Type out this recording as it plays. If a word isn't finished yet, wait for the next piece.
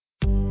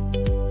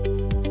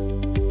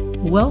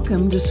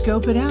Welcome to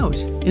Scope It Out.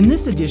 In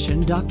this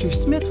edition, Dr.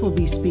 Smith will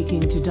be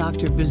speaking to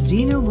Dr.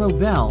 Bozina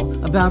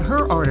Robel about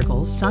her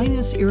article,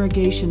 Sinus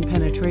Irrigation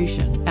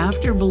Penetration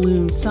After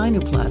Balloon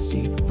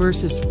Sinuplasty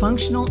versus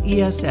Functional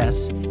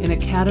ESS in a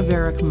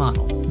Cadaveric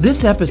Model.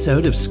 This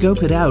episode of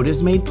Scope It Out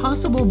is made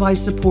possible by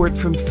support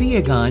from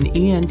Fiagon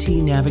ENT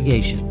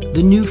Navigation.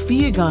 The new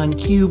Fiagon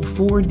Cube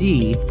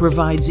 4D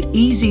provides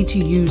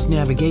easy-to-use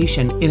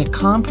navigation in a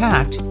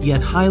compact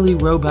yet highly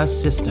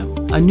robust system.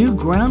 A new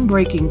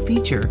groundbreaking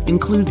feature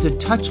includes a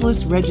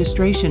touchless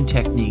registration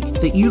technique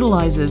that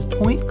utilizes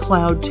point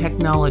cloud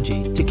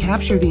technology to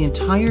capture the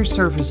entire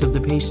surface of the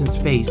patient's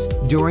face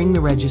during the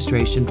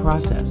registration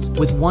process.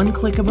 With one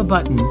click of a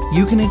button,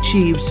 you can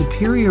achieve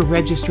superior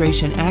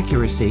registration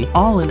accuracy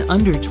all in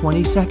under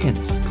 20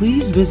 seconds.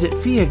 Please visit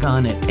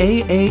Fiagon at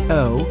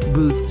AAO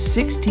booth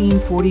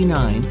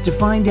 1649 to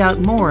find out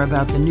more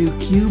about the new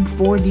Cube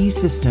 4D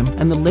system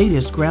and the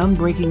latest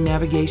groundbreaking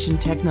navigation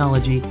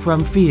technology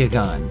from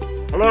Fiagon.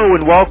 Hello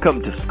and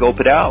welcome to Scope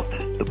It Out,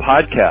 the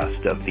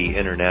podcast of the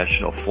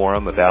International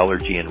Forum of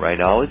Allergy and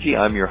Rhinology.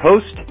 I'm your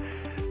host,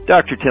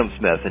 Dr. Tim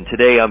Smith, and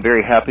today I'm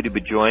very happy to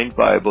be joined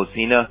by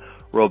Bozina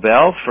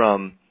Robel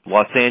from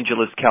Los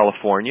Angeles,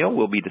 California.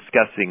 We'll be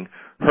discussing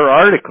her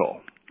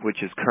article,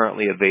 which is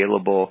currently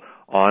available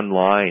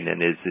online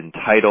and is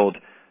entitled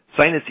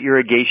Sinus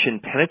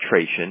Irrigation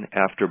Penetration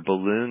After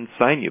Balloon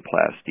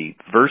Sinuplasty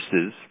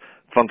versus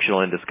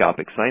Functional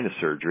Endoscopic Sinus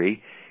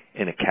Surgery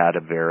in a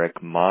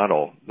Cadaveric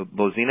Model.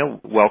 Bozina,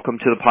 welcome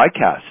to the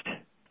podcast.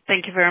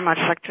 Thank you very much,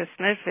 Dr.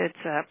 Smith.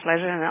 It's a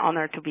pleasure and an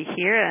honor to be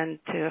here and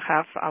to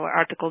have our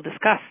article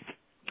discussed.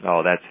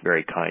 Oh, that's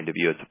very kind of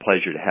you. It's a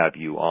pleasure to have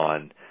you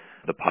on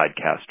the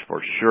podcast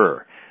for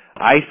sure.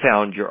 I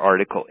found your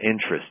article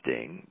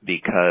interesting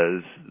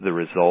because the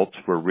results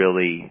were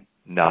really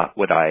not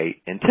what I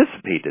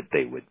anticipated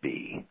they would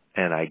be.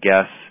 And I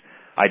guess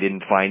I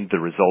didn't find the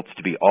results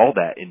to be all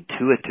that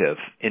intuitive.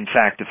 In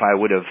fact, if I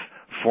would have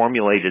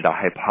formulated a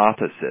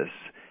hypothesis,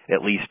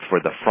 at least for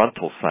the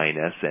frontal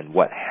sinus and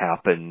what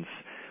happens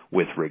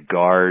with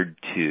regard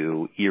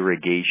to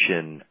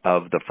irrigation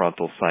of the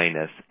frontal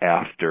sinus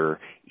after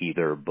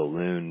either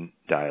balloon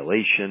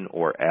dilation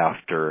or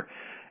after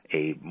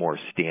a more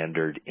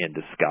standard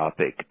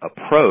endoscopic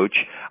approach,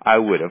 I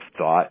would have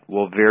thought,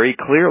 well, very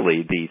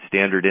clearly the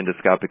standard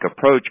endoscopic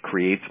approach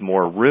creates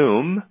more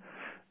room,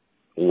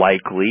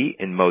 likely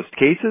in most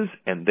cases,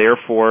 and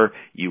therefore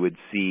you would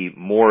see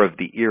more of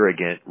the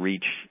irrigant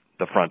reach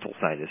the frontal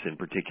sinus in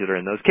particular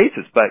in those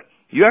cases. But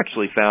you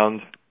actually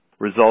found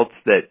results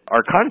that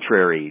are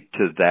contrary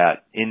to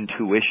that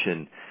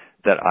intuition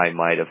that I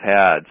might have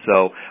had.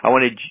 So I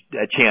wanted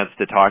a chance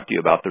to talk to you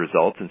about the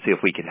results and see if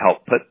we can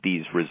help put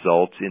these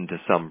results into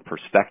some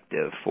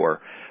perspective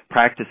for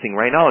practicing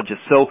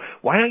rhinologists. So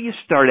why don't you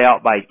start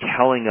out by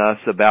telling us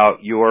about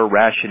your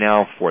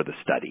rationale for the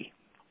study?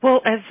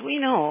 Well, as we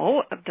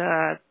know,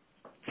 the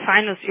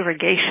sinus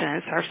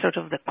irrigations are sort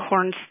of the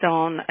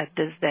cornerstone at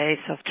these days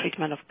of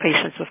treatment of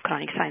patients with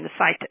chronic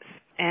sinusitis.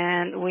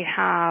 And we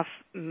have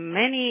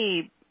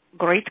many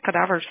great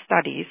cadaver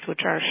studies which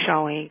are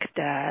showing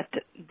that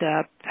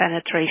the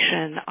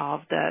penetration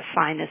of the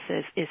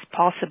sinuses is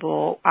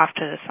possible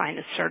after the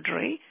sinus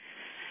surgery.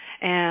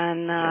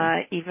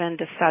 And even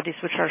the studies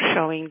which are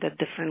showing the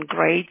different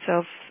grades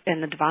of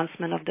an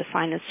advancement of the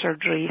sinus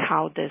surgery,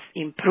 how this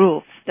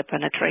improves the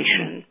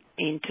penetration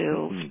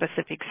into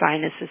specific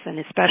sinuses, and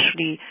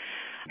especially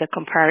the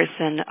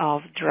comparison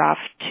of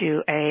draft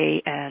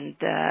 2A and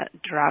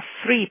draft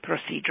 3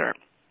 procedure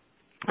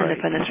and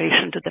the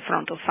penetration to the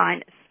frontal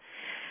sinus.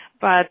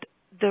 But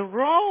the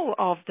role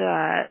of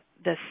the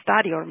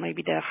study, or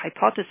maybe the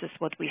hypothesis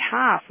what we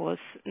have, was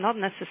not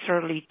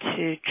necessarily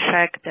to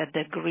check the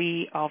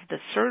degree of the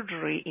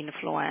surgery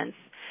influence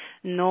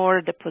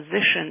nor the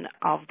position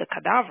of the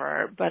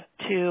cadaver, but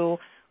to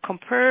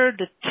compare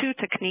the two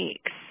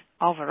techniques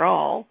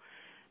overall.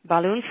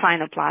 Balloon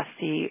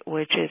sinuplasty,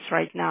 which is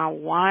right now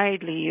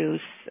widely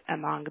used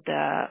among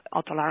the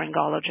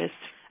otolaryngologists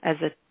as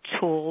a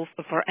tool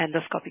for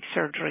endoscopic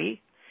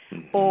surgery,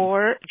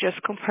 or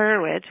just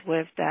compare it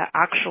with the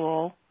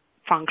actual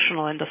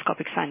functional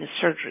endoscopic sinus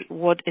surgery.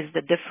 What is the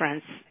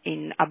difference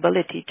in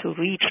ability to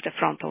reach the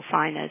frontal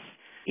sinus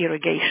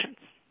irrigations?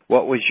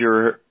 What was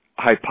your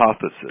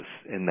hypothesis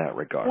in that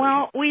regard?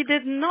 Well, we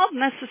did not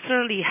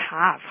necessarily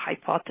have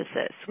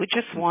hypothesis. We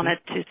just wanted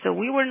to, so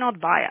we were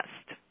not biased.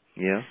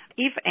 Yeah.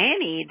 If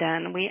any,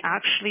 then we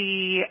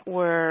actually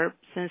were,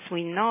 since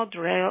we're not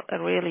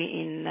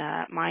really in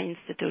my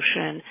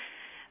institution,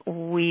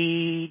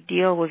 we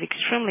deal with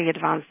extremely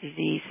advanced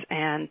disease,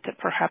 and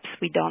perhaps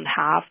we don't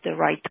have the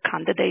right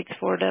candidates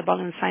for the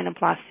balloon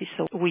sinuplasty,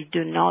 so we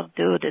do not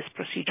do this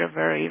procedure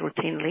very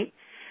routinely.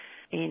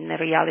 In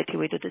reality,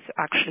 we do this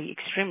actually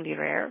extremely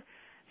rare.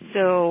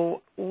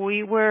 So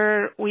we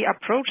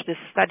approached this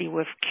study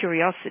with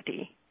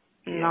curiosity,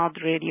 not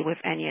really with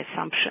any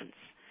assumptions.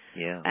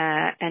 Yeah.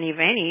 And if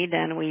any,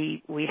 then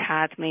we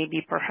had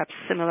maybe perhaps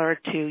similar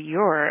to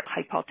your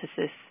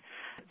hypothesis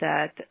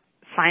that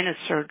sinus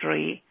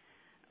surgery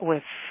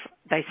with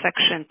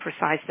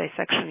precise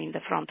dissection in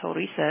the frontal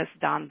recess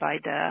done by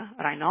the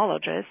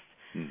rhinologist,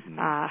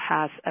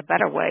 has a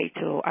better way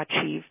to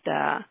achieve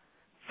the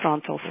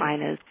frontal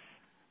sinus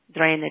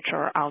drainage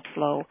or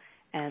outflow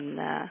and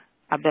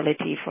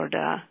ability for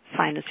the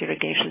sinus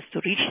irrigations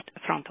to reach the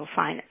frontal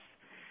sinus.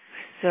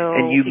 So,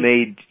 and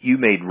you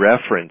made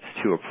reference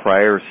to a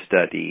prior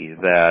study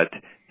that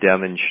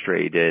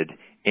demonstrated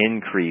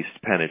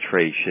increased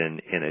penetration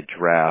in a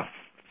draft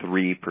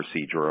 3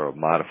 procedure or a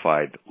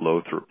modified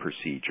Lothar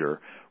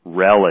procedure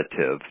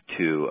relative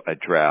to a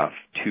draft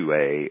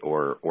 2A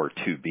or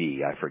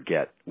 2B. I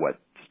forget what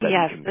study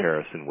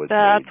comparison was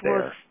made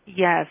there.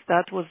 Yes,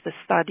 that was the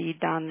study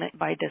done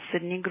by the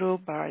Sydney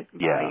group, by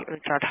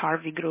Richard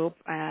Harvey group,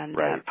 and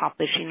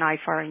published in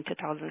IFAR in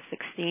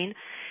 2016.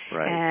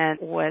 Right. And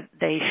what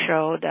they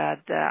show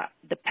that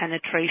the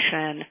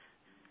penetration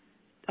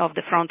of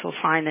the frontal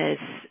sinus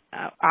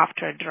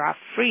after draft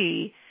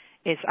 3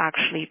 is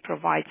actually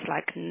provides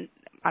like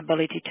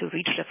ability to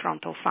reach the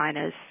frontal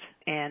sinus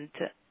and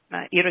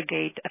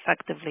irrigate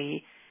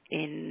effectively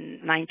in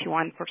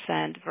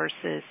 91%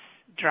 versus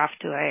draft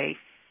 2A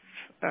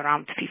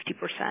around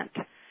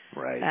 50%.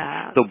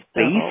 Right. So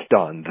based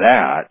on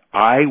that,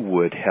 I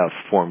would have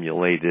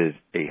formulated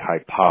a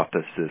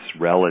hypothesis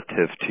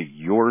relative to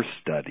your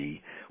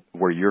study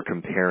where you're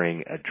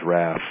comparing a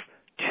draft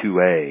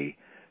 2A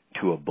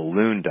to a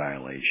balloon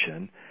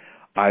dilation.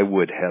 I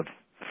would have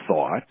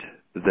thought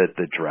that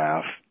the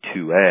draft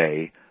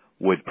 2A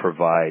would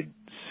provide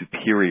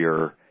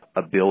superior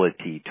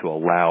ability to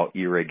allow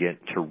irrigant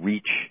to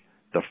reach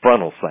the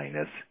frontal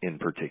sinus in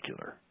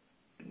particular.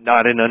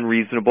 Not an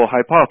unreasonable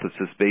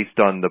hypothesis based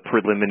on the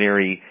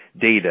preliminary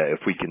data, if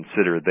we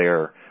consider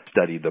their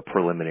study the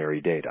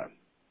preliminary data.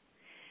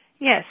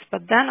 Yes,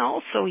 but then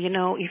also,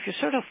 if you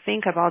sort of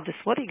think about this,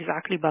 what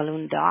exactly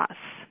balloon does,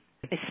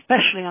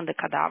 especially on the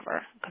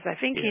cadaver, because I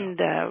think in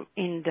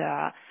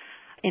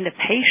the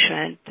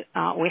patient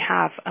we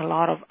have a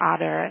lot of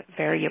other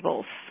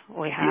variables.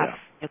 We have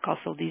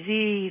mucosal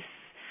disease.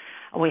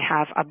 We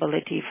have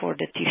ability for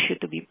the tissue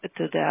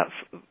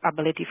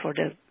ability for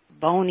the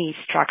bony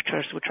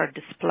structures which are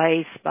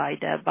displaced by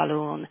the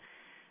balloon,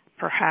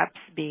 perhaps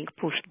being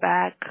pushed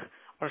back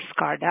or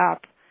scarred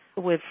up.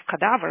 With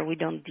cadaver, we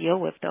don't deal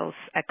with those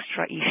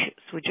extra issues.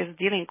 We're just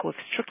dealing with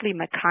strictly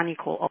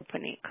mechanical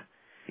opening.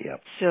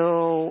 Yep.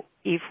 So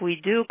if we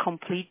do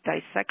complete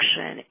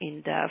dissection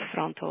in the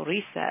frontal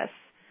recess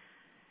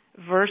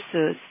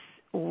versus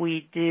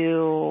we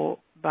do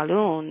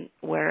balloon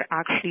where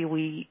actually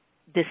we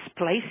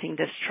displacing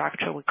the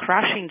structure, we're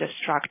crushing the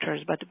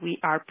structures, but we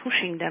are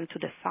pushing them to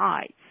the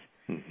sides.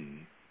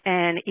 Mm-hmm.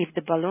 And if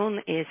the balloon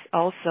is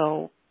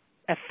also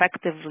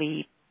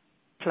effectively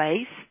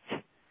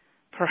placed,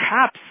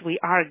 perhaps we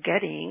are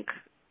getting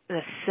a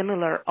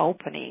similar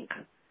opening.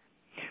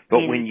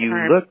 But when you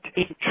looked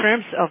in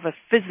terms of the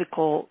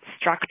physical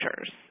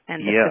structures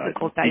and the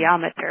physical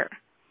diameter.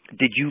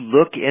 Did you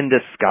look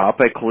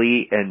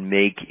endoscopically and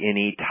make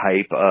any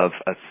type of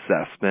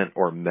assessment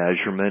or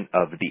measurement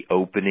of the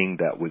opening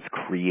that was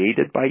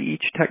created by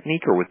each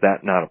technique, or was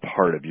that not a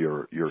part of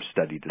your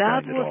study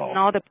design at all? That was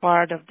not a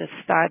part of the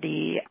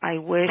study.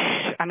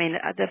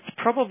 That's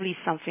probably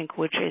something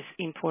which is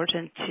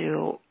important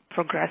to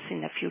progress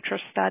in the future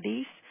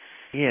studies.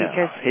 Yeah,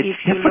 because it's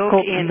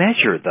difficult to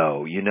measure,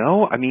 though.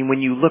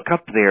 When you look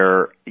up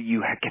there,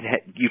 you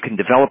can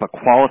develop a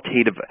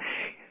qualitative.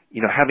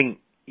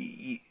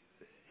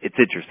 It's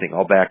interesting.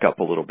 I'll back up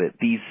a little bit.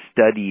 These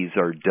studies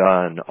are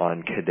done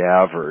on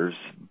cadavers.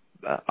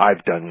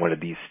 I've done one of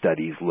these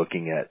studies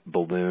looking at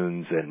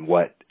balloons and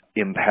what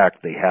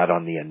impact they had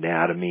on the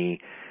anatomy,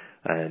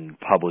 and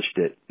published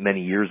it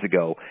many years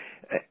ago.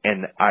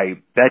 And I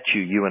bet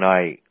you and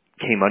I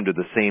came under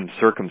the same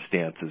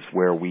circumstances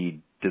where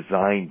we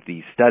designed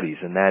these studies,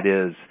 and that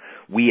is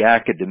we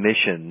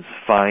academicians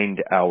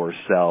find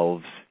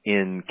ourselves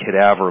in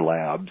cadaver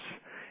labs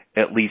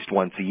at least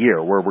once a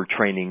year where we're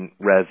training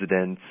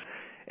residents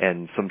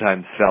and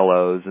sometimes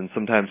fellows and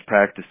sometimes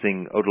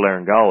practicing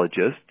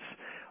otolaryngologists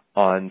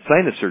on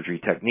sinus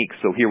surgery techniques.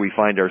 So here we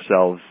find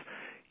ourselves,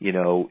 in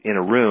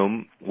a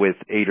room with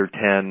 8 or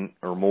 10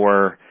 or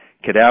more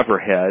cadaver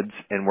heads,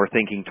 and we're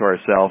thinking to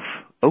ourselves,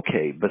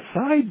 okay,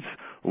 besides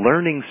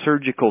learning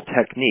surgical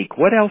technique,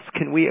 what else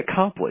can we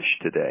accomplish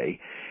today?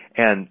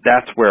 And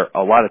that's where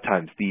a lot of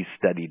times these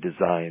study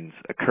designs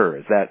occur.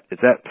 Is that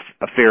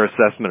a fair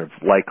assessment of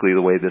likely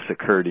the way this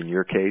occurred in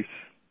your case?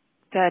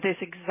 That is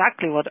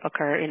exactly what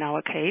occurred in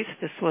our case.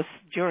 This was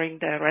during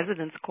the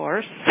residence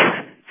course.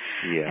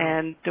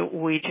 And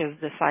we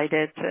just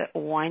decided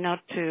why not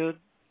to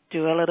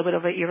do a little bit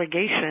of an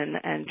irrigation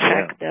and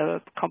check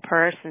the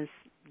comparisons.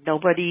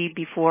 Nobody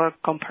before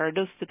compared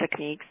those two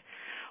techniques.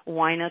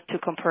 Why not to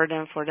compare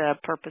them for the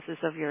purposes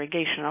of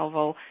irrigation,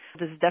 although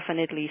this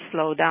definitely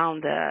slowed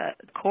down the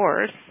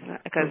course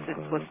because it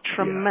was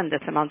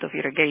tremendous amount of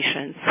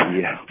irrigations.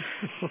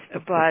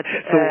 But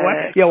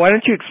why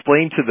don't you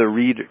explain to the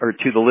reader or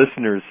to the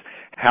listeners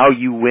how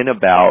you went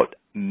about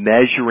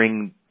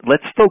measuring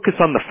let's focus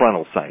on the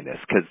frontal sinus,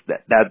 because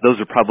those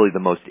are probably the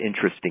most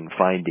interesting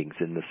findings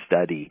in the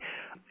study.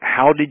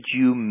 How did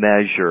you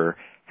measure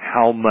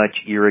how much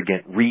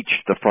irrigant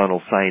reached the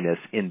frontal sinus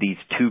in these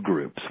two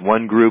groups?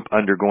 One group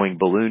undergoing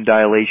balloon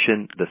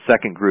dilation, the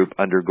second group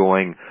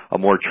undergoing a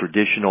more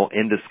traditional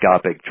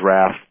endoscopic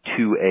draft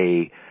to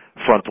a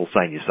frontal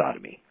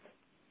sinusotomy.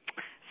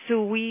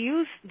 So we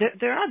use,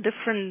 there are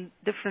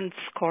different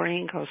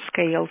scoring or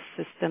scale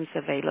systems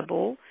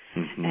available.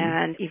 Mm-hmm.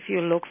 And if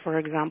you look, for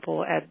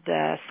example, at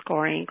the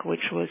scoring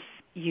which was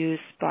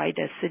used by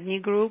the Sydney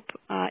group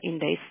in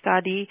their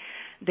study,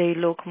 they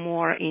look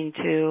more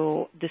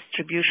into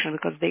distribution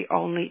because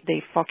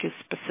they focus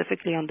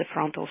specifically on the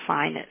frontal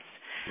sinus.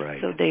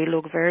 Right. So they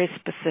look very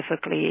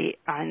specifically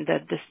on the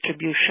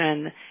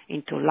distribution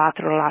into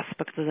lateral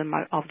aspect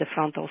of the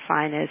frontal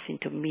sinus,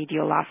 into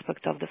medial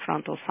aspect of the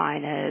frontal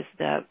sinus,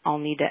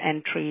 only the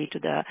entry to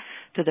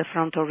the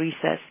frontal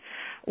recess.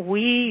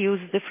 We use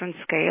different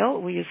scale.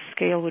 We use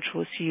scale which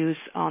was used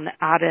on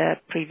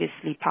other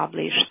previously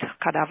published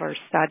cadaver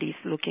studies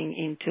looking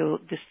into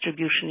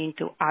distribution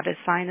into other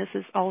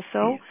sinuses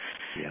also.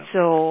 Yeah.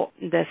 So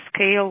the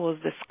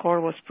score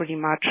was pretty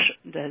much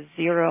the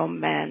 0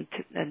 meant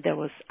that there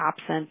was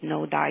absent,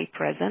 no dye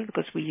present,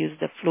 because we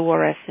used the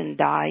fluorescent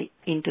dye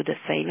into the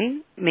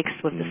saline,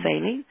 mixed with the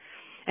saline,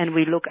 and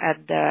we look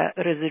at the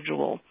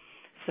residual.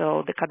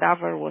 So the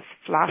cadaver was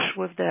flush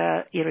with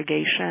the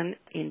irrigation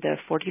in the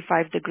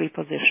 45-degree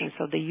position.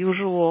 So the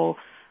usual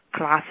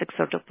classic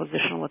sort of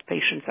position what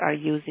patients are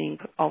using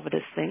over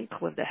the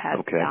sink with the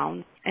head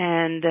down.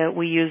 And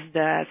we used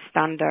the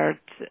standard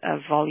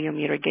volume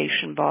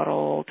irrigation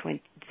bottle,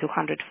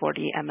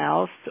 240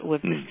 ml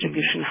with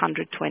distribution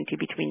 120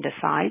 between the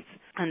sides.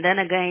 And then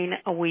again,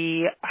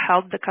 we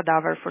held the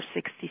cadaver for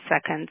 60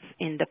 seconds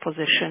in the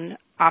position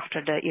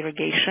after the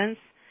irrigations.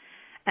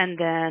 And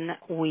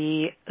then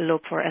we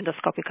look for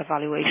endoscopic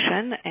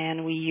evaluation,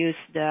 and we use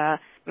the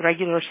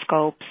regular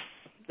scopes,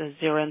 the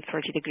 0 and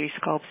 30-degree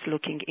scopes,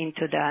 looking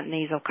into the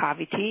nasal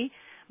cavity.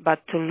 But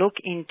to look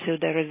into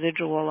the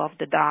residual of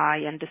the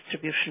dye and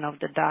distribution of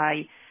the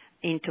dye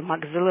into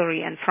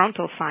maxillary and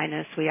frontal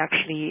sinus, we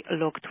actually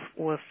looked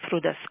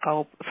through the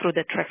scope, through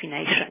the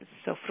trephinations,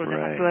 so through the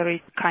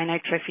maxillary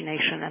kinite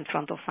trephination and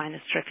frontal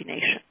sinus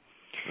trephination.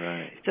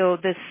 Right. So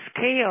the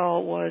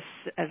scale was,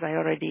 as I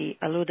already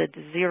alluded,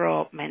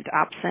 0 meant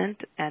absent,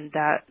 and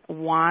that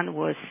 1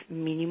 was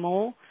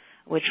minimal,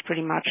 which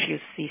pretty much you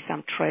see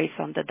some trace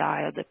on the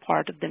dye or the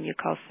part of the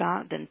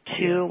mucosa. Then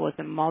 2 was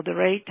a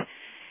moderate,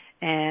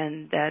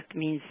 and that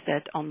means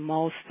that on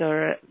most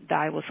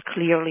dye was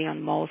clearly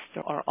on most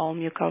or all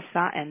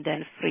mucosa, and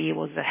then 3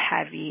 was a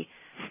heavy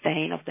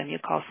stain of the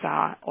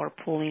mucosa or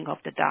pooling of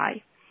the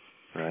dye.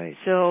 Right.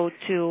 So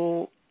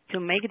to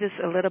make this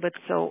a little bit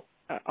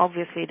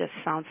obviously, this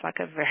sounds like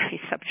a very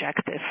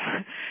subjective,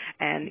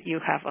 and you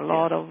have a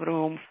lot of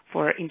room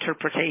for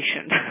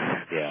interpretation.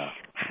 Yeah.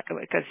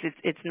 Because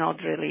it's not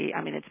really,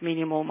 it's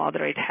minimal,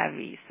 moderate,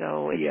 heavy.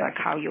 So it's like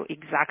how you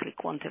exactly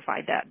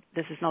quantify that.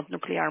 This is not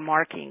nuclear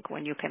marking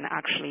when you can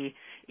actually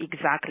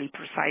exactly,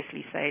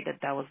 precisely say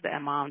that was the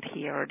amount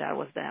here or that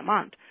was the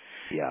amount.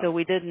 Yeah. So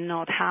we did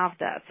not have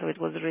that. So it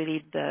was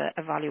really the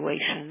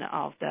evaluation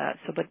of that.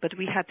 But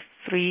we had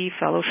 3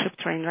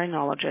 fellowship-trained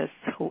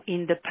rhinologists who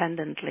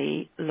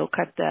independently look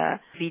at the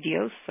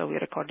videos. So we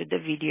recorded the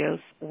videos.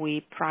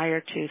 Prior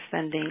to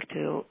sending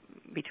to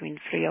between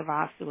 3 of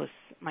us, it was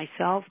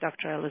myself,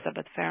 Dr.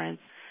 Elizabeth Ferenc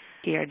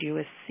here at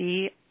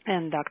USC,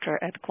 and Dr.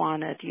 Ed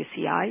Kwan at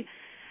UCI.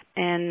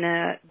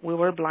 And we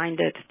were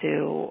blinded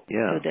to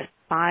the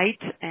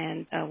site,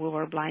 and we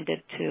were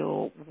blinded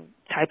to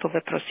type of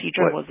a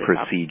procedure. What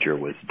procedure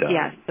was done?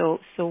 Yeah,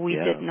 so we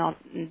did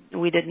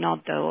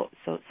not though.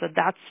 So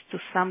that's to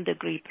some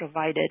degree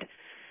provided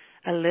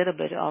a little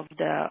bit of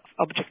the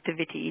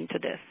objectivity into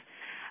this.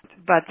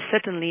 But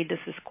certainly this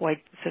is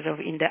quite sort of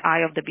in the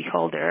eye of the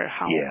beholder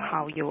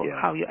how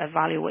you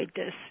evaluate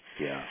this.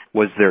 Yeah.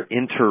 Was there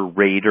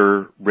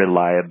inter-rater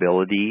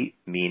reliability,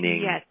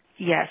 meaning?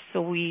 Yes.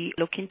 So we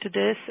look into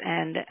this,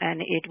 and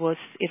it was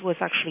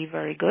actually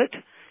very good.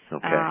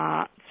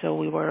 Okay. So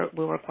we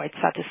were quite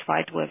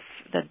satisfied with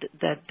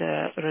that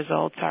the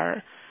results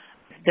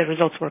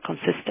were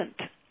consistent.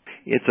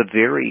 It's a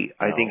very,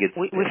 I think it's...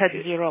 We had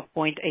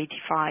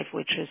 0.85,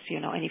 which is,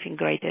 anything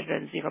greater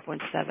than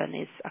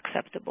 0.7 is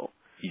acceptable.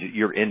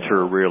 Your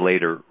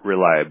inter-relator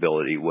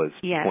reliability was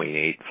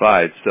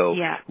 0.85, so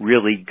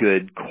really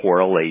good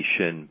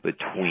correlation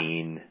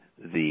between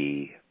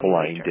the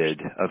blinded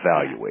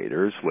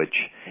evaluators, which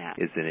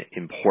is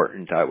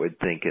important, I would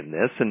think, in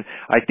this. And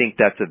I think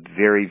that's a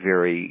very,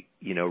 very,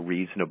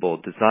 reasonable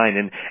design.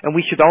 And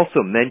we should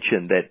also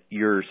mention that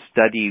your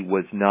study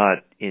was not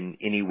in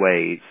any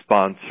way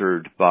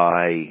sponsored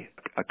by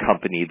a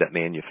company that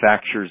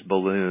manufactures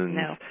balloons.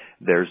 No.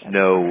 There's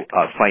no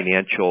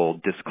financial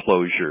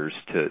disclosures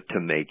to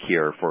make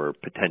here for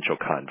potential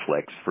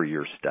conflicts for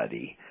your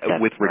study.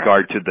 That's with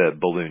regard to the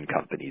balloon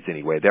companies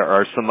anyway. There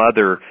are some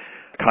other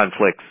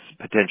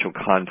potential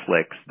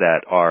conflicts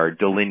that are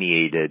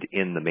delineated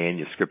in the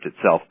manuscript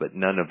itself, but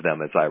none of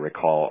them, as I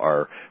recall,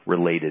 are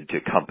related to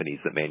companies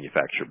that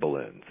manufacture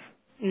balloons.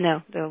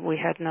 No, we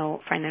had no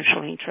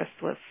financial interest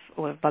with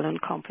balloon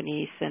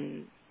companies.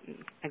 And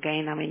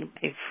again, I mean,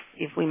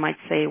 if we might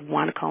say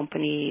one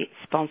company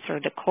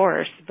sponsored the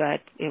course,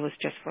 but it was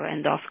just for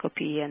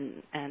endoscopy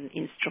and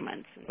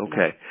instruments.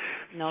 Okay.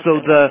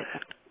 So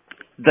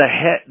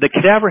the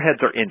cadaver heads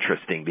are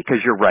interesting because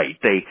you're right.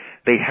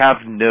 They have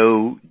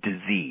no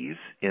disease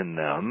in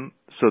them,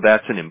 so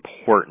that's an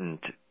important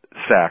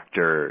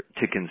factor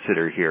to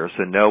consider here.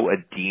 So no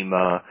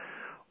edema,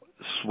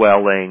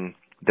 swelling.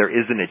 There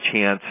isn't a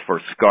chance for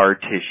scar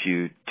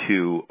tissue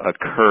to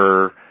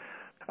occur.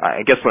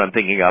 I guess what I'm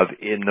thinking of,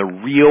 in the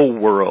real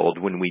world,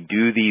 when we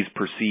do these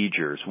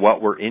procedures,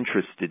 what we're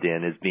interested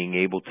in is being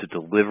able to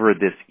deliver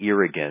this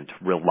irrigant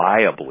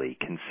reliably,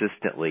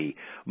 consistently,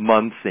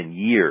 months and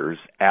years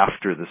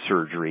after the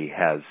surgery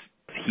has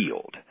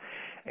healed.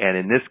 And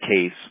in this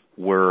case,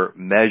 we're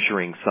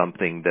measuring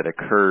something that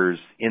occurs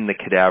in the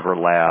cadaver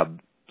lab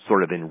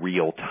sort of in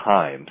real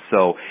time.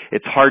 So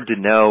it's hard to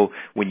know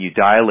when you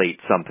dilate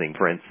something,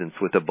 for instance,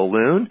 with a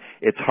balloon,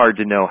 it's hard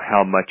to know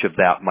how much of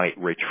that might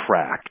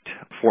retract,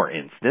 for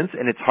instance,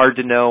 and it's hard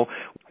to know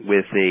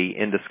with a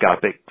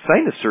endoscopic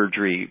sinus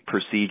surgery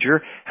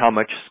procedure how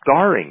much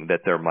scarring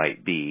that there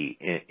might be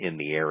in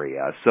the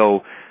area.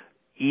 So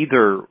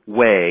either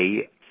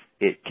way,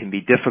 it can be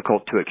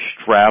difficult to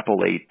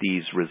extrapolate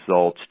these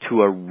results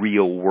to a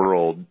real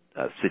world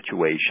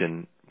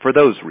situation for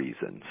those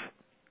reasons.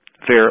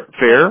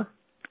 Fair?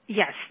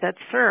 Yes, that's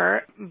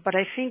fair. But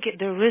I think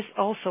there is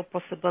also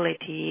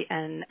possibility,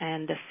 and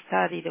the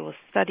study, there was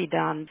a study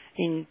done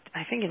in,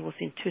 I think it was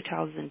in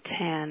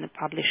 2010,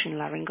 published in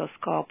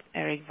Laryngoscope.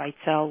 Eric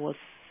Weitzel was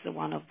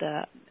one of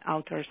the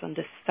authors on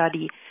this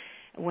study,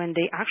 when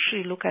they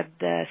actually look at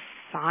the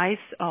size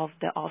of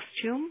the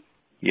ostium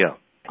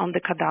on the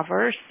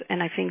cadavers,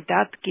 and I think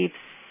that gives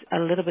a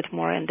little bit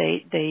more, and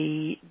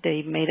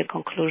they made a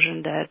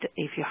conclusion that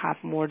if you have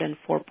more than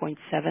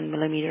 4.7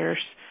 millimeters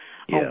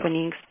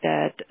openings,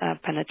 that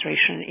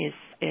penetration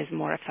is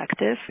more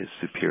effective. Is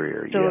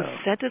superior, so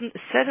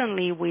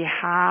certainly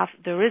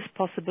there is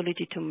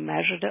possibility to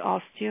measure the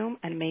ostium,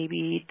 and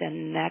maybe the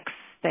next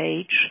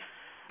stage,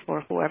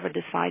 or whoever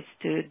decides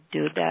to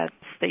do that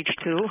stage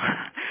 2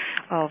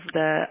 of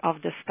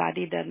the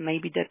study, that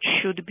maybe that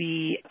should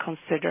be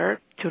considered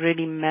to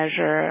really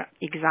measure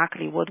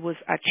exactly what was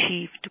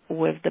achieved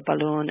with the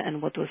balloon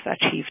and what was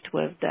achieved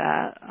with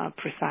the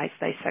precise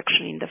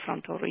dissection in the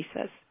frontal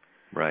recess.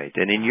 Right.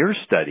 And in your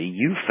study,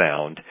 you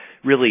found,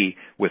 really,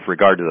 with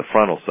regard to the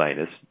frontal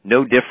sinus,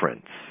 no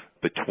difference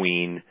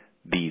between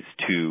these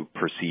two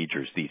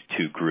procedures, these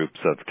two groups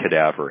of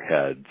cadaver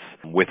heads,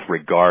 with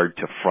regard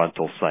to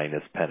frontal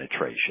sinus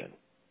penetration.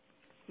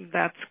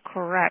 That's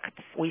correct.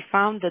 We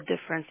found the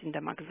difference in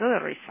the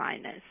maxillary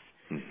sinus,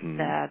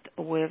 that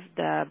with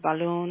the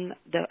balloon,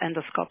 the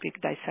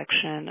endoscopic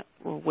dissection,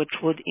 which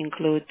would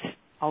include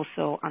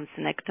also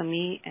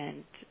uncinectomy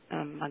and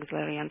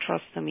maxillary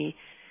antrostomy,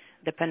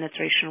 the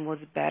penetration was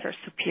better,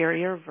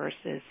 superior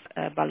versus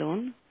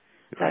balloon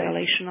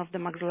dilation of the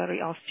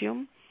maxillary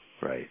ostium.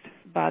 Right.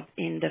 But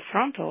in the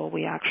frontal,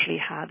 we actually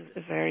had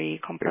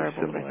very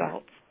comparable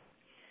results.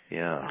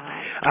 Yeah.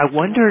 I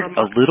wondered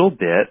a little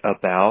bit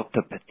about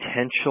the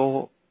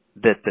potential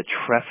that the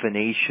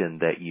trephination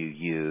that you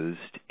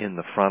used in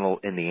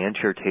the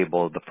anterior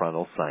table of the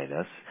frontal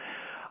sinus,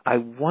 I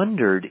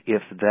wondered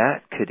if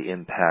that could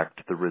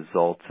impact the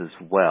results as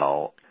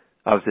well.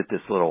 I was at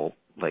this little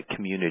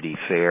community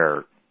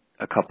fair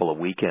a couple of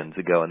weekends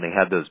ago, and they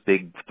had those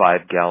big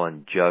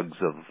 5-gallon jugs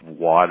of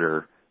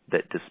water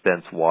that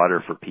dispense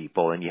water for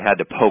people, and you had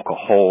to poke a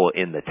hole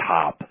in the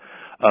top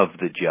of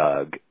the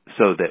jug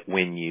so that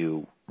when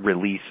you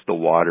release the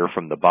water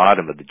from the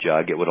bottom of the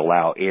jug, it would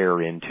allow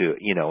air into,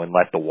 and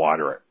let the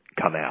water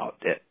come out,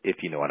 if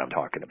you know what I'm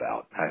talking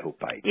about. I hope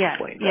I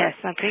explained that. Yes,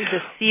 I think the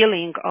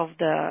sealing of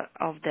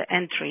the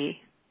entry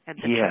at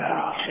the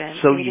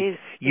trephination. So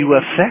you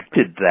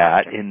affected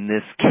that in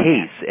this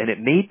case, and it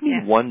made me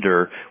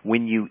wonder,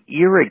 when you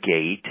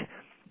irrigate,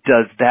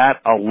 does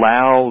that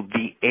allow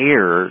the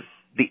air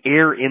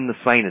in the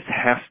sinus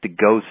has to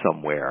go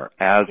somewhere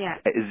as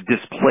is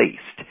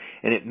displaced.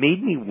 And it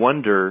made me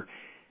wonder,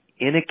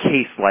 in a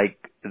case like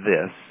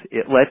this,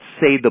 let's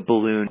say the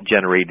balloon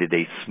generated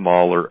a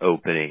smaller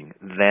opening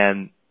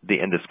than the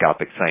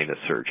endoscopic sinus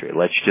surgery.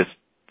 Let's just,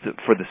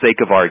 for the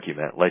sake of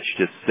argument, let's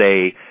just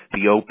say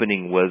the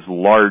opening was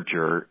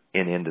larger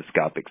in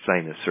endoscopic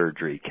sinus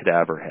surgery,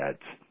 cadaver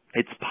heads.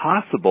 It's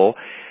possible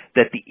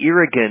that the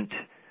irrigant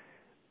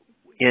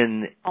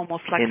in a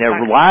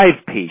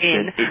live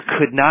patient, it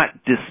could not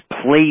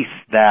displace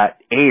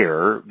that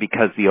air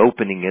because the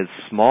opening is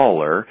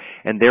smaller,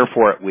 and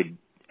therefore it would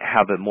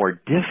have a more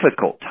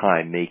difficult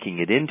time making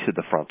it into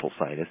the frontal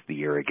sinus,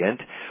 the irrigant,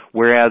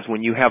 whereas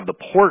when you have the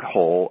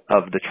porthole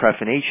of the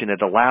trephination,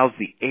 it allows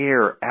the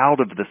air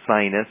out of the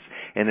sinus,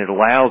 and it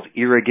allows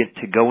irrigant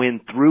to go in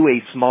through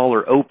a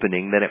smaller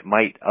opening than it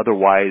might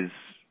otherwise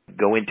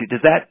go into.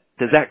 Does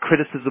Does that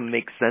criticism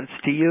make sense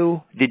to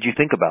you? Did you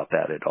think about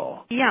that at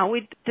all? Yeah,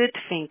 we did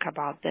think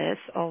about this,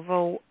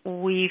 although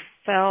we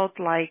felt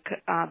like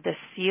the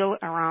seal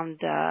around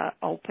the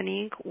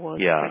opening was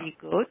pretty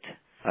good.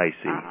 I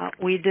see.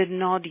 We did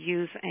not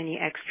use any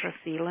extra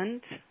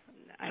sealant.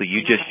 So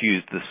you just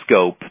used the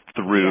scope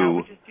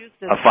through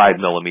a 5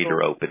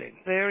 millimeter opening.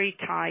 Very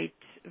tight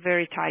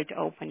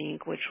opening,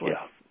 which was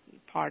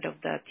part of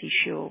the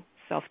tissue.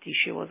 Soft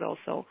tissue was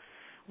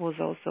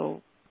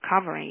also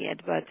covering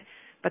it, but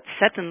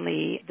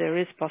certainly there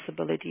is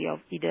possibility of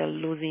either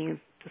losing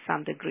to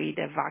some degree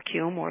the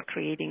vacuum or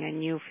creating a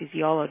new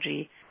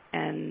physiology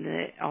and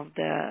of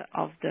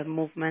the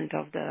movement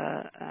of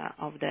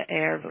the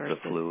air versus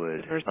the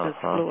fluid.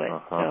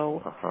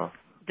 So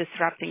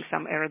disrupting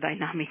some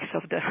aerodynamics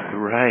of the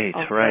right.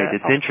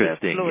 It's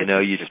interesting.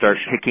 You start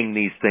picking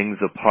these things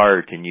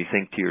apart, and you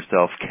think to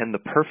yourself, can the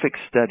perfect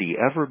study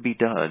ever be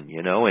done?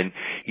 And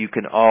you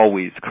can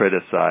always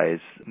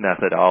criticize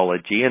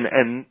methodology,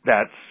 and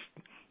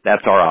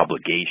that's our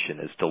obligation,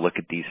 is to look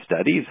at these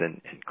studies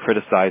and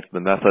criticize the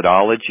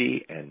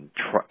methodology and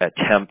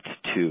attempt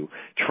to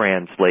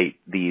translate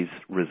these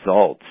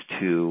results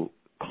to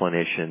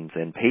clinicians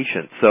and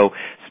patients. So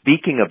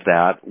speaking of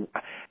that,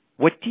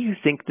 what do you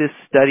think this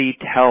study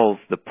tells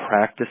the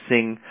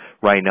practicing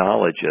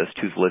rhinologist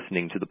who's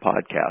listening to the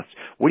podcast?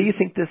 What do you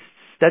think this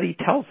study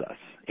tells us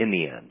in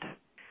the end?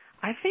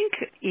 I think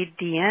at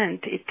the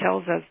end it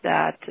tells us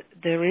that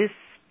there is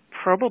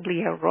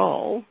probably a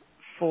role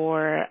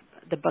for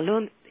the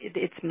balloon.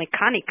 It's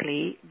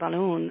mechanically,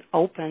 balloon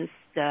opens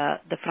the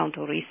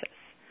frontal recess.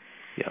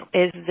 Yeah.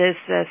 Is this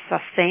a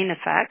sustained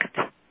effect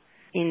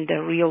in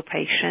the real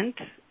patient?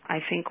 I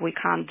think we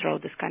can't draw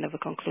this kind of a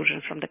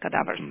conclusion from the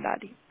cadaver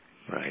study.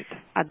 Right.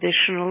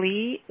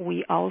 Additionally,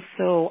 we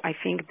also, I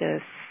think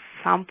the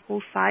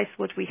sample size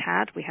what we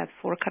had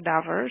 4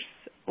 cadavers,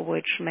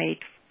 which made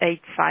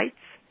 8 sites.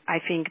 I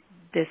think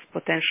this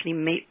potentially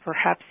may,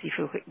 perhaps if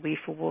we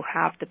will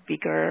have the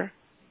bigger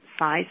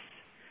size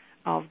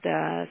of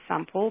the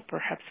sample,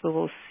 perhaps we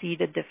will see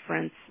the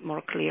difference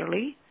more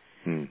clearly,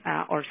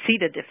 or see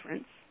the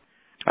difference.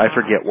 I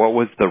forget, what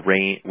was the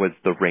range? Was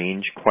the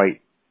range quite,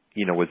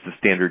 was the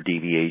standard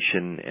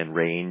deviation and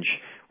range,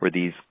 were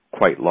these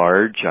quite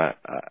large?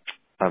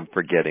 I'm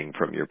forgetting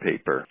from your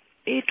paper.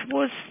 It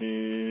was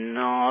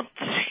not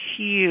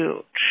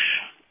huge.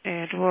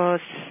 It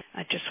was,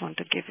 I just want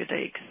to give you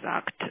the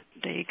exact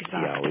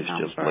Yeah, I was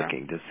number. just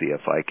looking to see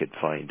if I could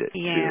find it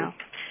too.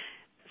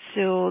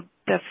 So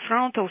the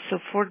frontal,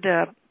 for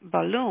the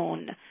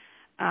balloon,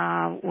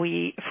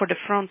 for the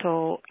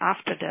frontal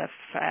after the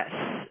FES,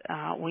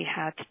 we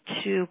had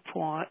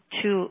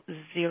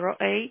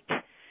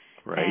 2.208.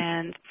 Right.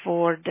 And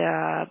for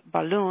the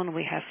balloon,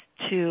 we have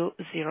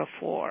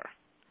 204.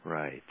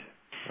 Right.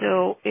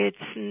 So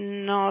it's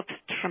not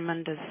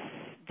tremendous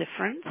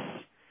difference.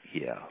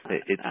 Yeah,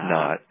 it's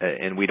not,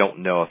 and we don't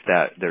know if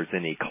there's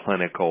any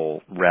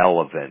clinical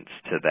relevance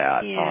to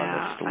that,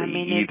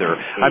 honestly, either.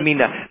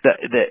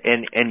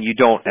 And you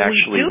don't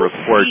actually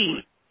report.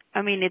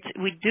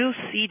 We do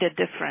see the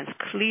difference,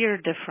 clear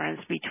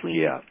difference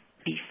between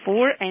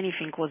before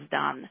anything was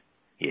done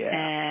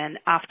and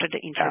after the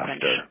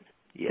intervention.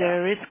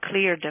 There is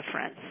clear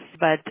difference,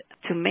 but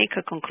to make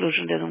a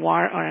conclusion that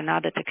one or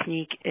another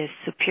technique is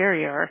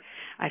superior,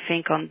 I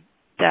think on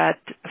that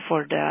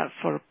for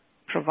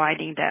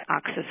providing the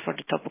access for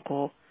the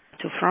topical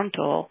to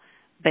frontal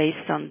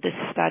based on this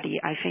study,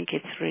 I think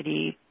it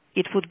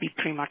would be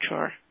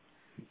premature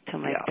to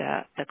make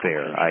the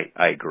conclusion. Fair.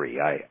 I agree.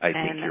 I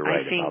think you're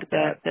right about that.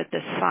 I think that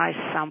the size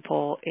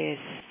sample is,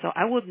 so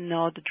I would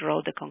not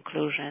draw the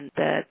conclusion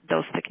that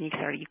those techniques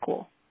are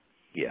equal.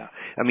 Yeah.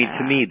 To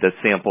me, the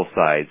sample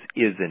size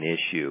is an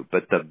issue,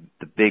 but the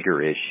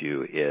bigger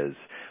issue is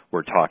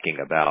we're talking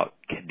about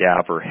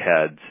cadaver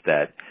heads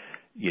that,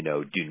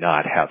 do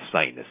not have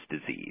sinus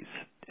disease,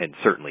 and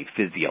certainly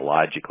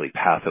physiologically,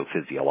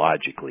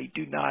 pathophysiologically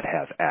do not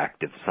have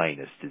active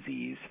sinus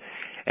disease.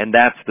 And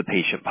that's the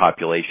patient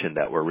population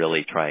that we're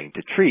really trying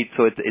to treat.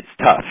 So it's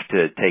tough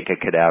to take a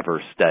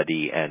cadaver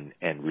study and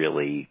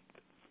really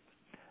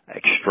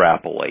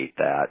extrapolate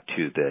that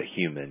to the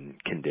human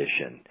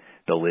condition,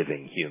 the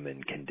living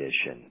human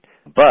condition.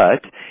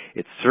 But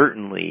it's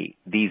certainly,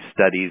 these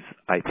studies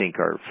I think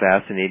are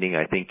fascinating.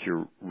 I think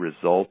your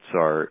results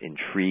are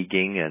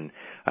intriguing, and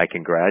I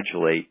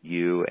congratulate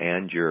you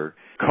and your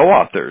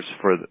co-authors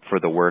for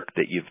the work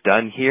that you've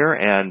done here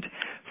and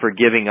for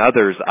giving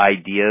others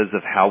ideas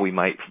of how we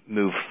might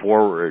move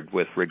forward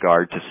with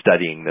regard to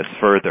studying this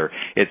further.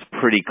 It's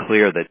pretty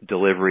clear that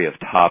delivery of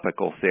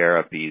topical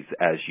therapies,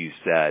 as you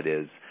said,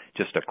 is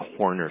just a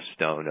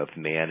cornerstone of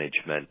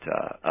management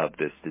of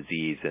this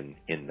disease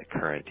in the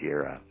current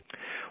era.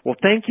 Well,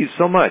 thank you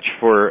so much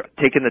for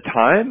taking the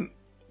time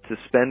to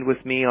spend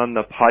with me on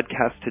the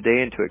podcast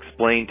today and to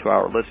explain to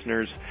our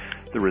listeners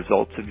the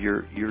results of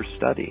your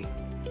study.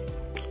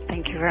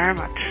 Thank you very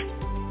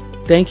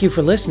much. Thank you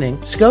for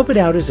listening. Scope It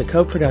Out is a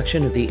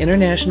co-production of the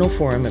International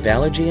Forum of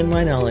Allergy and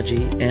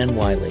Rhinology and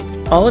Wiley.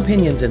 All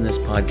opinions in this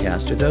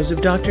podcast are those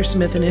of Dr.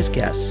 Smith and his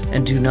guests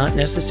and do not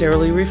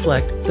necessarily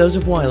reflect those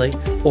of Wiley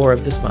or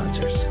of the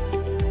sponsors.